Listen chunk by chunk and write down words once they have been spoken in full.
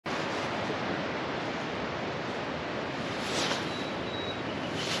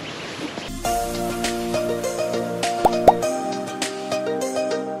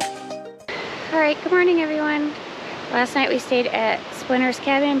morning, everyone. Last night we stayed at Splinter's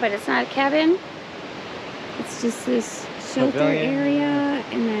cabin, but it's not a cabin. It's just this shelter area,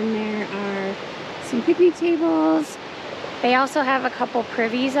 and then there are some picnic tables. They also have a couple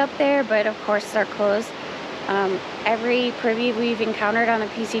privies up there, but of course they're closed. Every privy we've encountered on the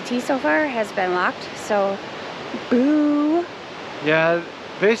PCT so far has been locked, so boo. Yeah,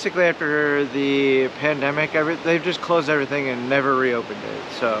 basically after the pandemic, they've just closed everything and never reopened it.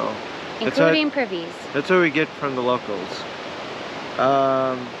 So, including privies. That's what we get from the locals.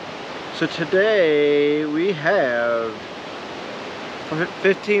 So today we have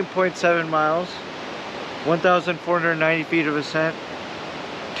 15.7 miles, 1,490 feet of ascent,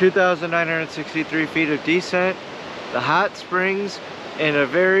 2,963 feet of descent, the hot springs, and a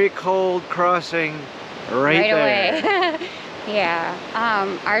very cold crossing right there. Away. Yeah,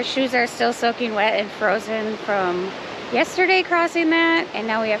 our shoes are still soaking wet and frozen from yesterday crossing that, and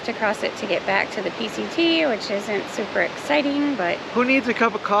now we have to cross it to get back to the PCT, which isn't super exciting, but... Who needs a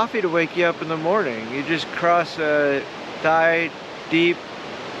cup of coffee to wake you up in the morning? You just cross a thigh-deep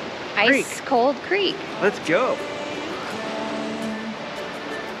creek. Ice-cold creek. Let's go.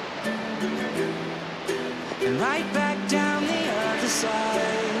 And right back down the other side.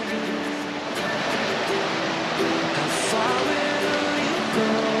 How far will you go?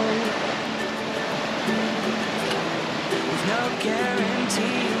 With no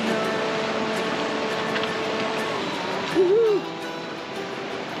guarantee,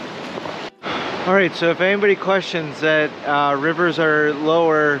 All right, so if anybody questions that rivers are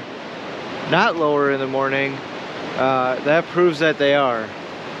lower, not lower in the morning, that proves that they are.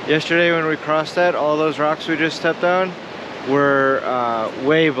 Yesterday when we crossed that, all those rocks we just stepped on were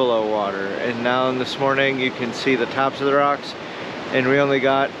way below water, and now this morning you can see the tops of the rocks, and we only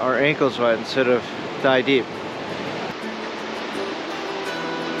got our ankles wet instead of thigh deep.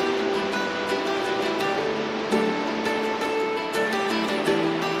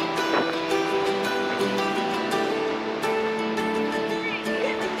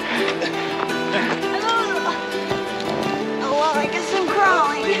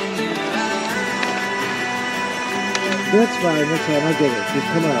 That's fine, that's fine, I'll get it. Just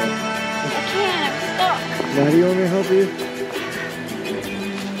come out. I can't, I'm stuck. Now do you want me to help you?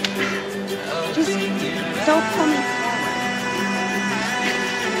 Just don't pull me forward.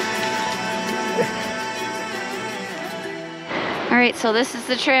 Alright, so this is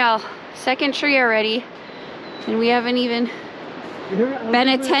the trail. Second tree already. And we haven't even been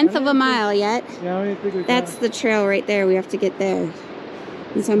a tenth of a mile yet. Yeah, I don't even think we That's the trail right there. We have to get there.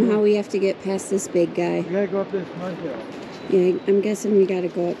 And somehow we have to get past this big guy. We gotta go up this mud hill. Yeah, I'm guessing we gotta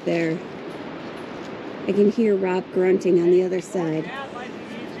go up there. I can hear Rob grunting on the other side.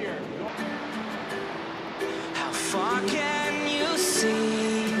 how far can you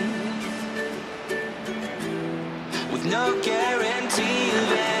see? With no guarantee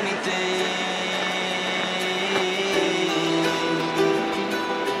of anything.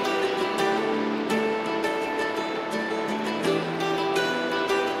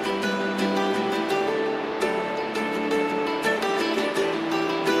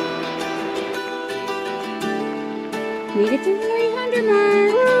 Made it to 300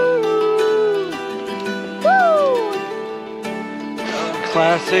 mark. Woo!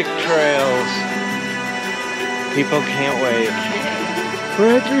 Classic trails. People can't wait.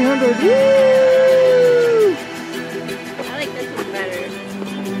 We're at 300. Woo! I like this one better.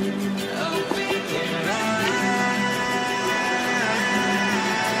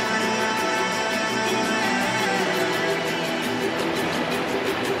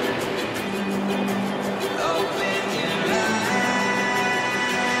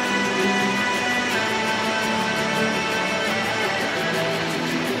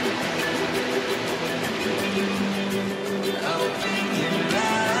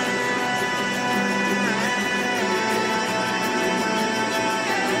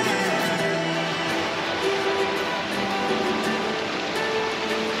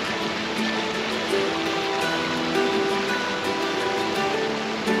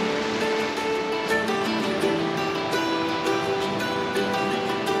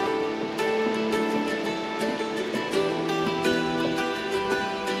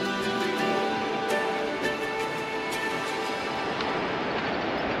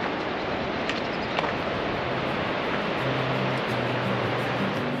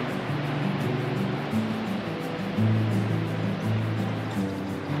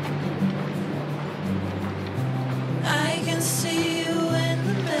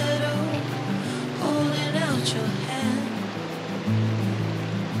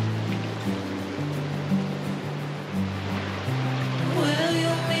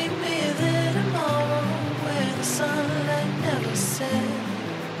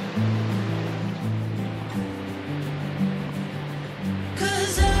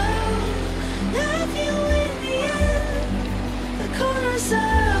 'Cause I'll love you in the end, the corners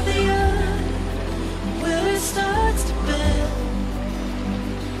of the earth where it starts to bend.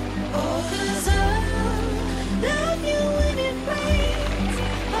 Oh, 'cause I'll love you when it rains,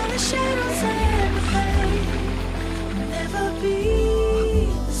 all the shadows and the pain will never be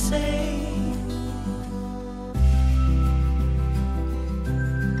the same.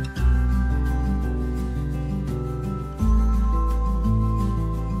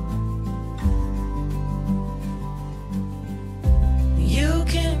 You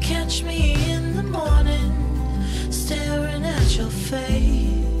can catch me in the morning, staring at your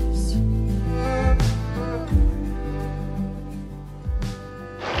face.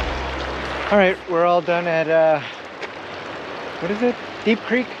 All right, we're all done at, what is it? Deep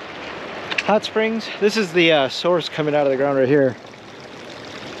Creek Hot Springs. This is the source coming out of the ground right here.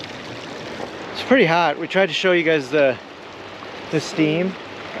 It's pretty hot. We tried to show you guys the steam.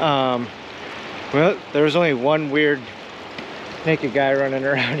 Well, there was only one weird naked guy running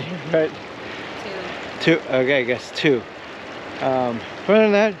around here, but two. Okay, I guess two. Other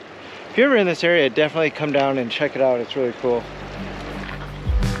than that, if you're ever in this area, definitely come down and check it out. It's really cool.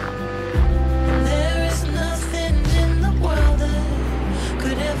 There is nothing in the world that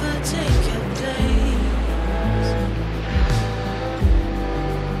could ever take your place.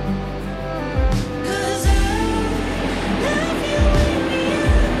 'Cause I love you in the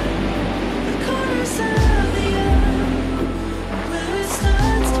end, the corners of the earth where it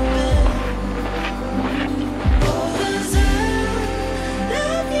starts to bend. Oh, 'cause I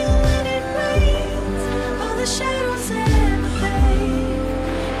love you when it rains, all the shadows and the pain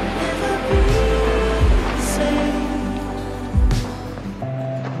never be the same.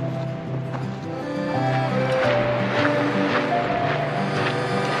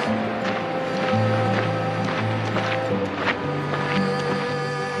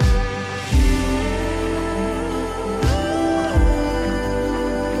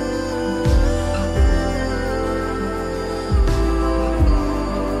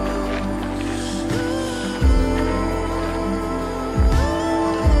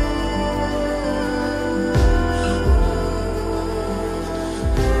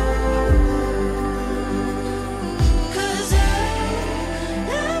 Cause I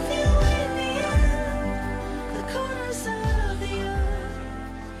love you in the end, the corners of the earth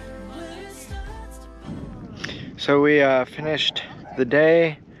where it starts to bend. So we finished the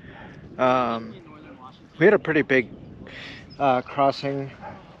day. We had a pretty big crossing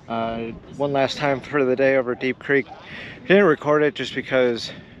one last time for the day over Deep Creek. We didn't record it just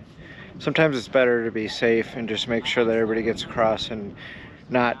because sometimes it's better to be safe and just make sure that everybody gets across and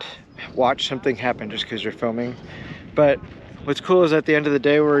not watch something happen just because you're filming. But what's cool is at the end of the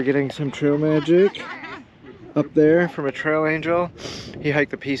day we're getting some trail magic up there from a trail angel. He hiked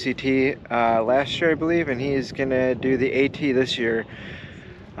the PCT last year, I believe, and he's gonna do the AT this year,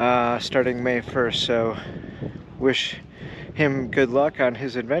 starting May 1st. So wish him good luck on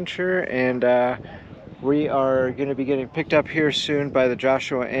his adventure, and we are gonna be getting picked up here soon by the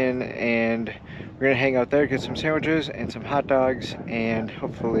Joshua Inn, and we're gonna hang out there, get some sandwiches and some hot dogs, and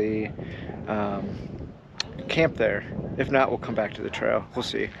hopefully camp there. If not, we'll come back to the trail. We'll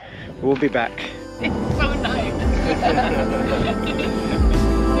see. We'll be back. It's so nice.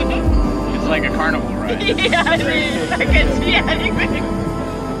 It's like a carnival ride. Yeah, it is. I can see anything.